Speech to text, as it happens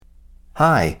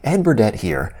Hi, Ed Burdett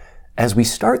here. As we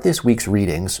start this week's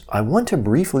readings, I want to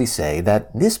briefly say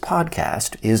that this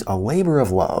podcast is a labor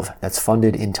of love that's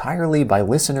funded entirely by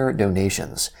listener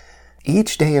donations.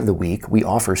 Each day of the week, we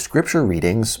offer scripture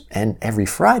readings, and every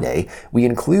Friday, we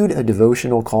include a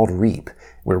devotional called Reap,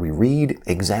 where we read,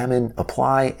 examine,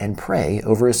 apply, and pray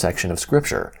over a section of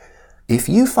scripture. If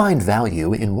you find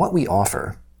value in what we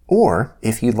offer, or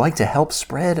if you'd like to help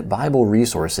spread Bible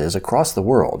resources across the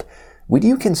world, would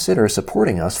you consider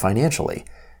supporting us financially?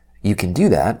 You can do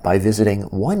that by visiting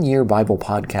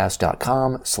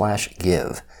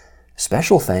oneyearbiblepodcast.com/give.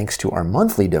 Special thanks to our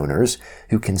monthly donors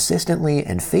who consistently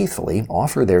and faithfully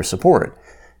offer their support.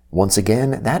 Once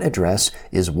again, that address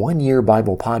is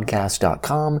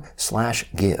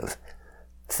oneyearbiblepodcast.com/give.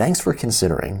 Thanks for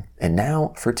considering, and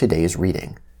now for today's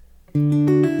reading.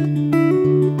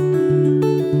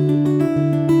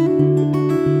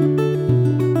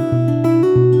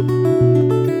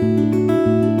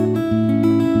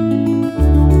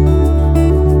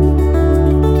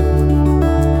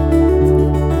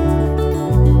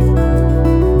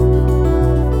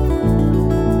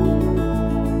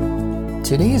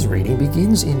 Today's reading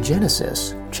begins in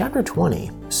Genesis, chapter 20,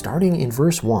 starting in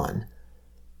verse 1.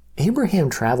 Abraham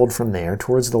traveled from there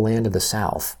towards the land of the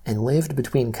south and lived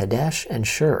between Kadesh and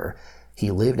Shur.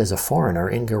 He lived as a foreigner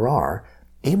in Gerar.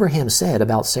 Abraham said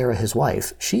about Sarah his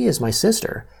wife, "She is my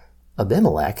sister."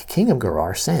 Abimelech, king of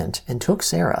Gerar, sent and took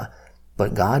Sarah.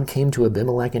 But God came to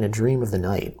Abimelech in a dream of the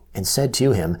night and said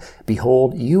to him,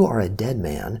 "Behold, you are a dead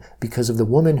man because of the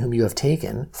woman whom you have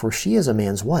taken, for she is a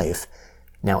man's wife."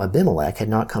 Now Abimelech had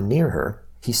not come near her.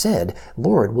 He said,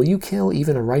 "Lord, will you kill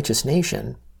even a righteous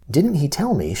nation? Didn't he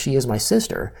tell me she is my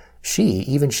sister?" She,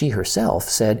 even she herself,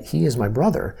 said, "He is my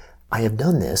brother. I have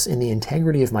done this in the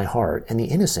integrity of my heart and the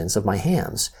innocence of my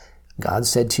hands." God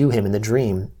said to him in the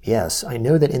dream, "Yes, I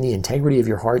know that in the integrity of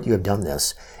your heart you have done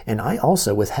this, and I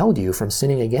also withheld you from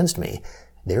sinning against me.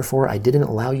 Therefore I didn't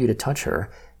allow you to touch her.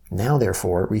 Now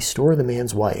therefore restore the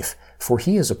man's wife, for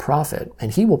he is a prophet,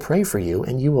 and he will pray for you,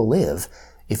 and you will live.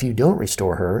 If you don't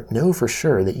restore her, know for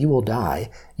sure that you will die,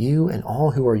 you and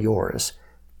all who are yours."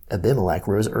 Abimelech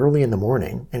rose early in the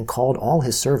morning and called all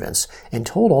his servants and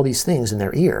told all these things in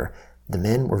their ear. The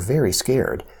men were very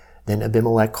scared. Then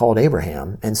Abimelech called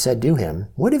Abraham and said to him,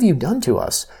 "What have you done to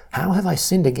us? How have I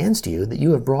sinned against you that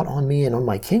you have brought on me and on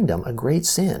my kingdom a great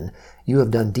sin? You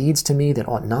have done deeds to me that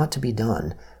ought not to be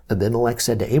done." Abimelech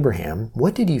said to Abraham,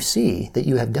 "What did you see that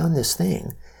you have done this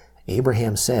thing?"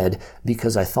 Abraham said,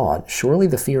 "Because I thought, surely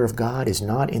the fear of God is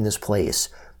not in this place.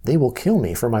 They will kill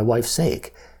me for my wife's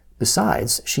sake.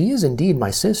 Besides, she is indeed my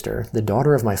sister, the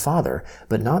daughter of my father,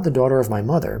 but not the daughter of my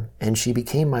mother, and she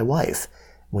became my wife.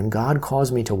 When God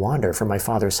caused me to wander from my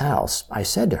father's house, I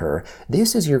said to her,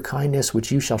 'This is your kindness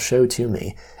which you shall show to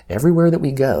me. Everywhere that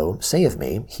we go, say of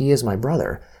me, he is my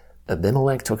brother.'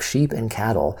 Abimelech took sheep and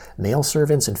cattle, male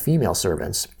servants and female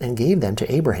servants, and gave them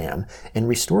to Abraham, and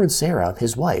restored Sarah,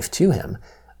 his wife, to him.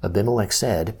 Abimelech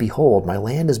said, 'Behold, my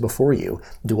land is before you.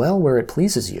 Dwell where it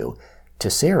pleases you.' To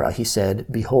Sarah he said,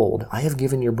 'Behold, I have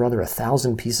given your brother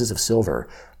 1,000 pieces of silver.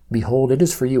 Behold, it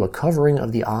is for you a covering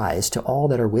of the eyes to all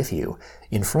that are with you.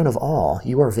 In front of all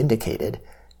you are vindicated.'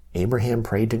 Abraham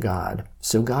prayed to God.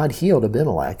 So God healed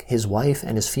Abimelech, his wife,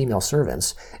 and his female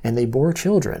servants, and they bore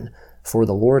children. For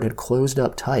the Lord had closed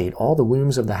up tight all the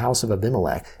wombs of the house of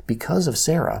Abimelech because of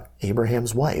Sarah,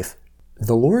 Abraham's wife.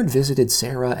 The Lord visited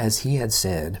Sarah as he had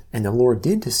said, and the Lord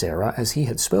did to Sarah as he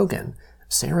had spoken.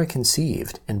 Sarah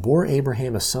conceived and bore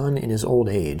Abraham a son in his old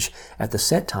age, at the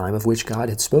set time of which God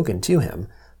had spoken to him.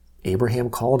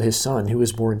 Abraham called his son who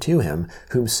was born to him,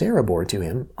 whom Sarah bore to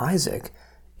him, Isaac.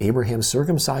 Abraham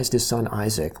circumcised his son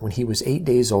Isaac when he was 8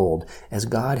 days old, as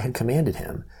God had commanded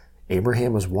him.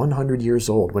 Abraham was 100 years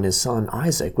old when his son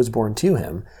Isaac was born to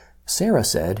him. Sarah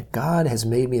said, "God has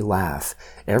made me laugh.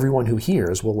 Everyone who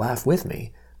hears will laugh with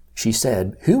me." She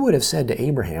said, "Who would have said to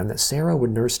Abraham that Sarah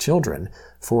would nurse children?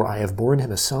 For I have borne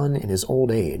him a son in his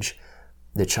old age."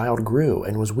 The child grew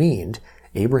and was weaned.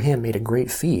 Abraham made a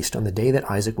great feast on the day that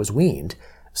Isaac was weaned.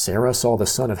 Sarah saw the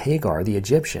son of Hagar the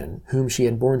Egyptian, whom she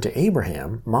had borne to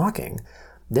Abraham, mocking.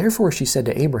 Therefore she said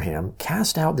to Abraham,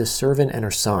 "Cast out this servant and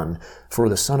her son, for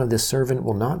the son of this servant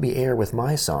will not be heir with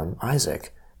my son,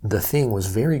 Isaac." The thing was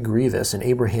very grievous in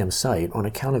Abraham's sight on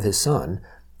account of his son.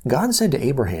 God said to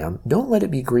Abraham, "Don't let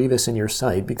it be grievous in your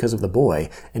sight because of the boy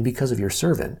and because of your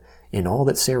servant. In all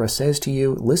that Sarah says to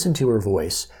you, listen to her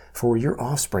voice, for your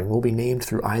offspring will be named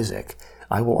through Isaac.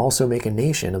 I will also make a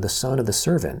nation of the son of the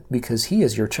servant, because he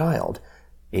is your child."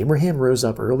 Abraham rose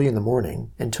up early in the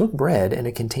morning, and took bread and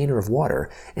a container of water,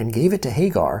 and gave it to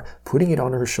Hagar, putting it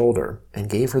on her shoulder, and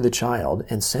gave her the child,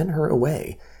 and sent her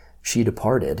away. She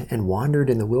departed and wandered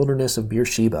in the wilderness of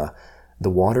Beersheba. The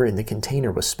water in the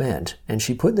container was spent, and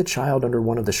she put the child under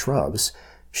one of the shrubs.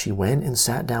 She went and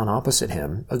sat down opposite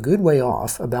him, a good way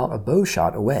off, about a bow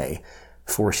shot away.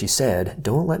 For she said,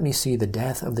 "Don't let me see the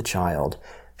death of the child."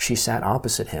 She sat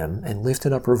opposite him and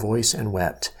lifted up her voice and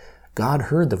wept. God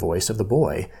heard the voice of the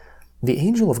boy. The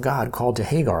angel of God called to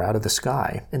Hagar out of the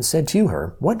sky and said to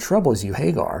her, "What troubles you,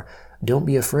 Hagar? Don't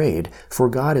be afraid, for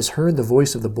God has heard the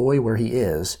voice of the boy where he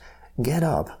is. Get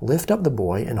up, lift up the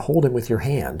boy, and hold him with your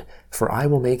hand, for I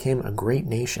will make him a great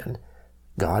nation."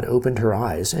 God opened her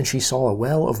eyes, and she saw a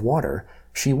well of water.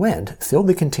 She went, filled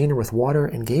the container with water,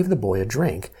 and gave the boy a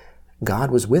drink.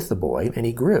 God was with the boy, and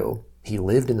he grew. He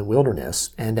lived in the wilderness,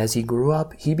 and as he grew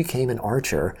up, he became an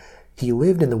archer. He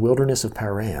lived in the wilderness of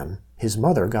Paran. His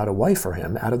mother got a wife for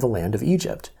him out of the land of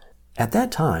Egypt. At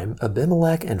that time,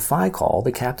 Abimelech and Phicol,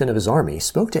 the captain of his army,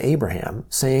 spoke to Abraham,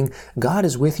 saying, "God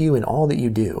is with you in all that you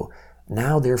do.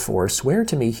 Now, therefore, swear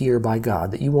to me here by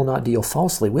God that you will not deal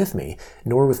falsely with me,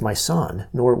 nor with my son,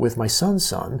 nor with my son's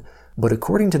son, but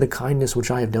according to the kindness which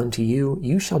I have done to you,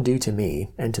 you shall do to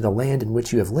me, and to the land in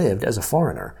which you have lived as a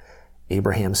foreigner."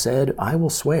 Abraham said, "I will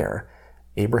swear."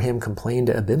 Abraham complained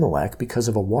to Abimelech because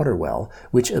of a water well,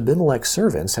 which Abimelech's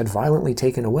servants had violently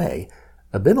taken away.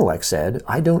 Abimelech said,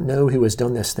 "I don't know who has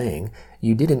done this thing.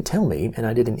 You didn't tell me, and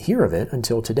I didn't hear of it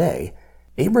until today."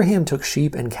 Abraham took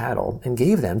sheep and cattle and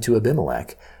gave them to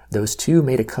Abimelech. Those two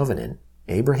made a covenant.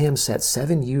 Abraham set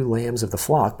 7 ewe lambs of the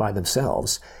flock by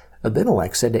themselves.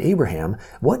 Abimelech said to Abraham,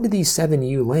 "What do these 7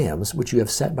 ewe lambs, which you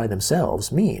have set by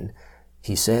themselves, mean?"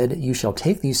 He said, "You shall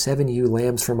take these 7 ewe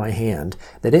lambs from my hand,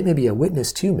 that it may be a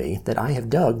witness to me that I have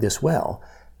dug this well."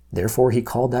 Therefore he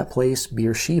called that place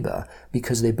Beersheba,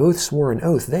 because they both swore an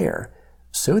oath there.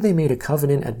 So they made a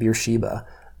covenant at Beersheba.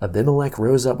 Abimelech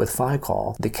rose up with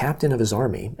Phicol, the captain of his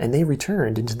army, and they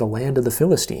returned into the land of the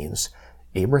Philistines.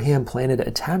 Abraham planted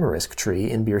a tamarisk tree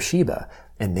in Beersheba,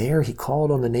 and there he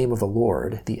called on the name of the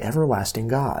Lord, the everlasting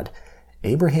God.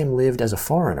 Abraham lived as a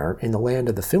foreigner in the land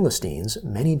of the Philistines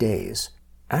many days.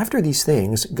 After these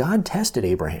things, God tested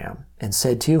Abraham and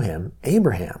said to him,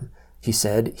 "Abraham." He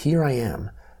said, "Here I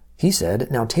am." He said,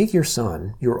 "Now take your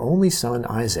son, your only son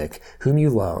Isaac, whom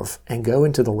you love, and go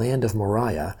into the land of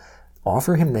Moriah.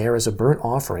 Offer him there as a burnt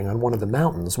offering on one of the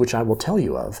mountains which I will tell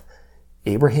you of."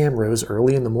 Abraham rose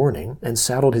early in the morning and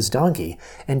saddled his donkey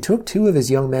and took 2 of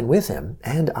his young men with him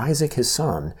and Isaac his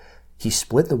son. He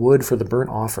split the wood for the burnt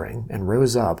offering and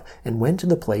rose up and went to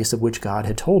the place of which God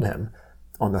had told him.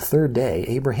 On the 3rd day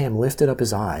Abraham lifted up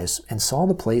his eyes and saw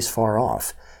the place far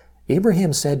off.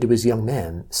 Abraham said to his young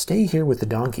men, "Stay here with the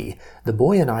donkey. The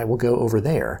boy and I will go over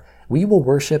there. We will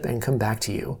worship and come back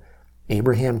to you."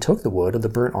 Abraham took the wood of the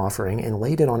burnt offering and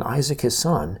laid it on Isaac his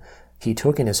son. He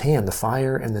took in his hand the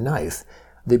fire and the knife.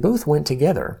 They both went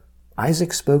together.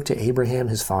 Isaac spoke to Abraham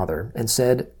his father and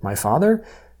said, "My father?"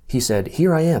 He said,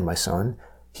 "Here I am, my son."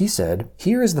 He said,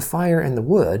 "Here is the fire and the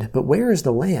wood, but where is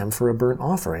the lamb for a burnt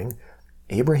offering?"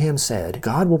 Abraham said,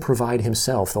 "God will provide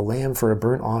himself the lamb for a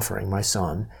burnt offering, my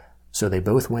son." So they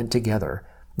both went together.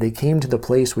 They came to the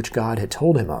place which God had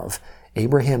told him of.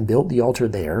 Abraham built the altar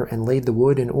there and laid the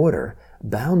wood in order,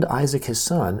 bound Isaac his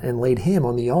son, and laid him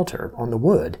on the altar, on the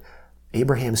wood.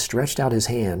 Abraham stretched out his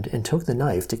hand and took the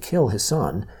knife to kill his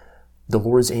son. The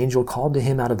Lord's angel called to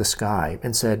him out of the sky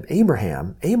and said,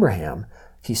 "Abraham, Abraham."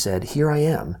 He said, "Here I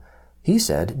am." He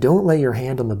said, "Don't lay your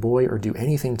hand on the boy or do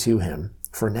anything to him.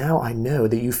 For now I know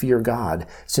that you fear God,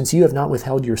 since you have not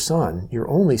withheld your son, your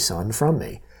only son, from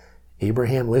me."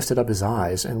 Abraham lifted up his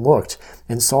eyes and looked,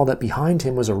 and saw that behind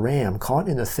him was a ram caught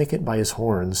in the thicket by his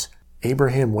horns.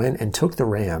 Abraham went and took the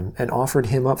ram, and offered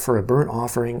him up for a burnt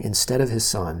offering instead of his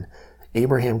son.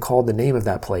 Abraham called the name of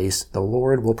that place, "The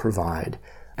Lord will provide."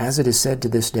 As it is said to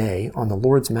this day, "On the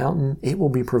Lord's mountain it will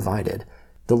be provided."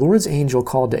 The Lord's angel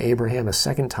called to Abraham a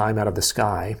 2nd time out of the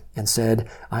sky, and said,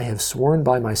 "I have sworn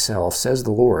by myself, says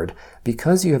the Lord,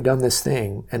 because you have done this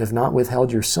thing, and have not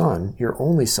withheld your son, your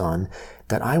only son,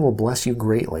 that I will bless you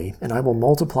greatly, and I will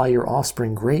multiply your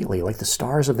offspring greatly like the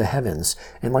stars of the heavens,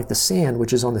 and like the sand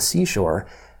which is on the seashore.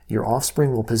 Your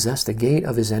offspring will possess the gate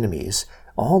of his enemies.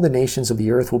 All the nations of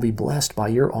the earth will be blessed by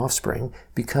your offspring,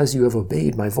 because you have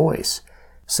obeyed my voice."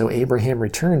 So Abraham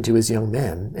returned to his young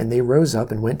men, and they rose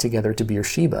up and went together to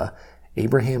Beersheba.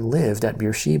 Abraham lived at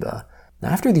Beersheba.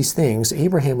 After these things,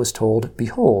 Abraham was told,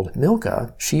 "Behold,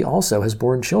 Milcah, she also has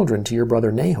borne children to your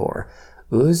brother Nahor.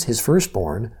 Uz his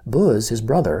firstborn, Buz his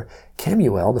brother,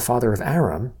 Kemuel the father of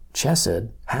Aram, Chesed,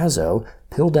 Hazo,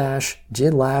 Pildash,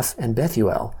 Jidlaph, and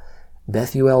Bethuel.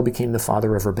 Bethuel became the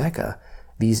father of Rebekah.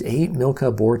 These 8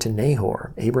 Milcah bore to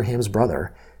Nahor, Abraham's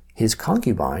brother. His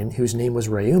concubine, whose name was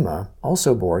Reumah,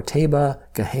 also bore Teba,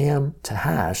 Gaham,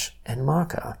 Tahash, and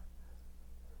Maacah.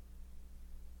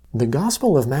 The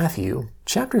Gospel of Matthew,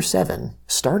 chapter 7,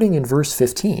 starting in verse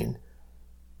 15.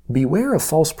 Beware of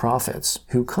false prophets,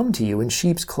 who come to you in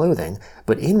sheep's clothing,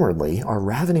 but inwardly are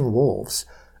ravening wolves.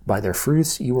 By their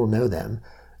fruits you will know them.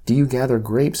 Do you gather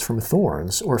grapes from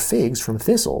thorns, or figs from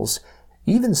thistles?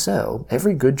 Even so,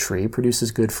 every good tree produces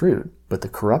good fruit, but the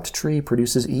corrupt tree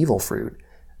produces evil fruit.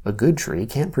 A good tree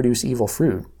can't produce evil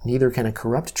fruit, neither can a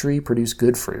corrupt tree produce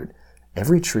good fruit.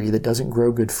 Every tree that doesn't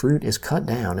grow good fruit is cut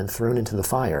down and thrown into the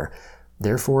fire.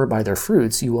 Therefore, by their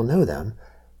fruits you will know them.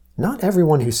 Not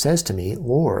everyone who says to me,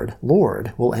 Lord,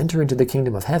 Lord, will enter into the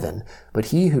kingdom of heaven, but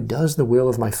he who does the will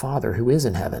of my Father who is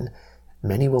in heaven.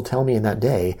 Many will tell me in that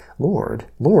day, Lord,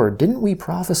 Lord, didn't we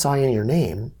prophesy in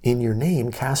your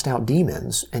name cast out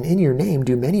demons, and in your name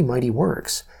do many mighty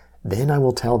works? Then I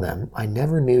will tell them, I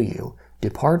never knew you.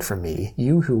 Depart from me,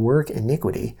 you who work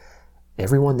iniquity.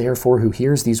 Everyone therefore who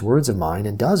hears these words of mine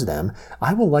and does them,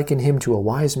 I will liken him to a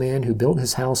wise man who built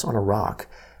his house on a rock.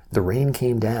 The rain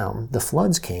came down, the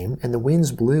floods came, and the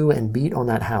winds blew and beat on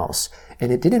that house,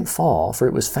 and it didn't fall, for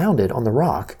it was founded on the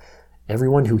rock.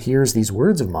 Everyone who hears these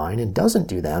words of mine and doesn't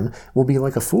do them will be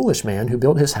like a foolish man who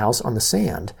built his house on the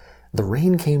sand. The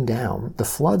rain came down, the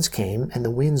floods came, and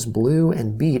the winds blew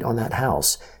and beat on that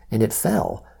house, and it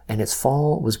fell, and its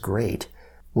fall was great.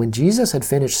 When Jesus had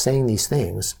finished saying these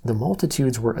things, the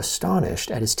multitudes were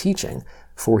astonished at his teaching,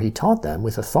 for he taught them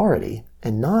with authority,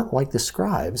 and not like the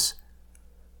scribes.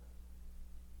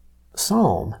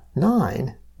 Psalm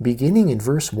 9, beginning in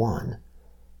verse 1.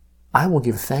 I will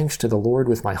give thanks to the Lord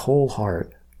with my whole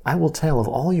heart. I will tell of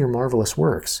all your marvelous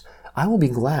works. I will be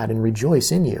glad and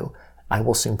rejoice in you. I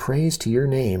will sing praise to your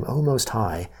name, O Most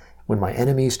High. When my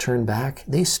enemies turn back,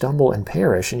 they stumble and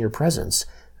perish in your presence.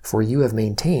 For you have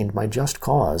maintained my just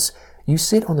cause. You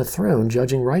sit on the throne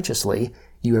judging righteously.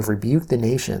 You have rebuked the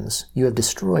nations. You have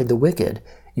destroyed the wicked.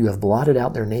 You have blotted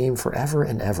out their name forever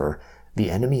and ever.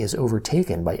 The enemy is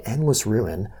overtaken by endless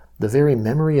ruin. The very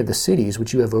memory of the cities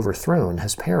which you have overthrown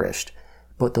has perished.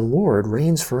 But the Lord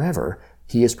reigns forever.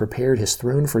 He has prepared his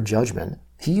throne for judgment.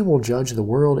 He will judge the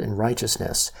world in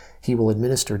righteousness. He will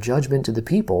administer judgment to the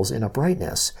peoples in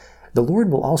uprightness. The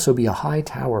Lord will also be a high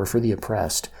tower for the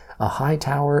oppressed, a high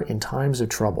tower in times of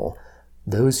trouble.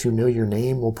 Those who know your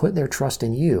name will put their trust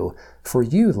in you, for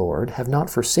you, Lord, have not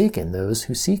forsaken those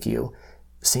who seek you.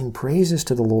 Sing praises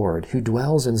to the Lord, who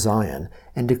dwells in Zion,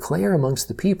 and declare amongst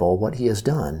the people what he has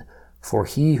done. For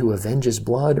he who avenges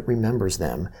blood remembers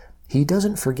them. He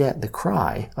doesn't forget the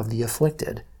cry of the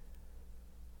afflicted.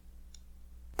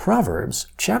 Proverbs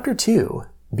chapter 2,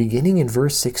 beginning in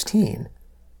verse 16.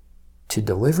 To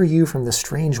deliver you from the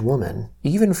strange woman,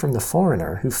 even from the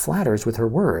foreigner who flatters with her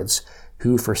words,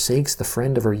 who forsakes the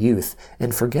friend of her youth,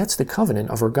 and forgets the covenant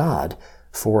of her God.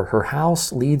 For her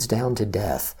house leads down to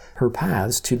death, her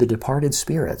paths to the departed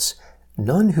spirits.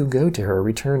 None who go to her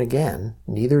return again,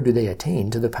 neither do they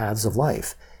attain to the paths of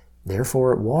life.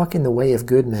 Therefore walk in the way of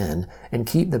good men, and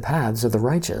keep the paths of the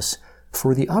righteous.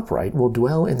 For the upright will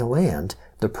dwell in the land,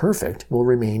 the perfect will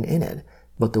remain in it.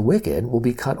 But the wicked will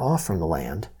be cut off from the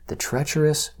land, the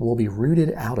treacherous will be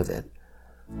rooted out of it.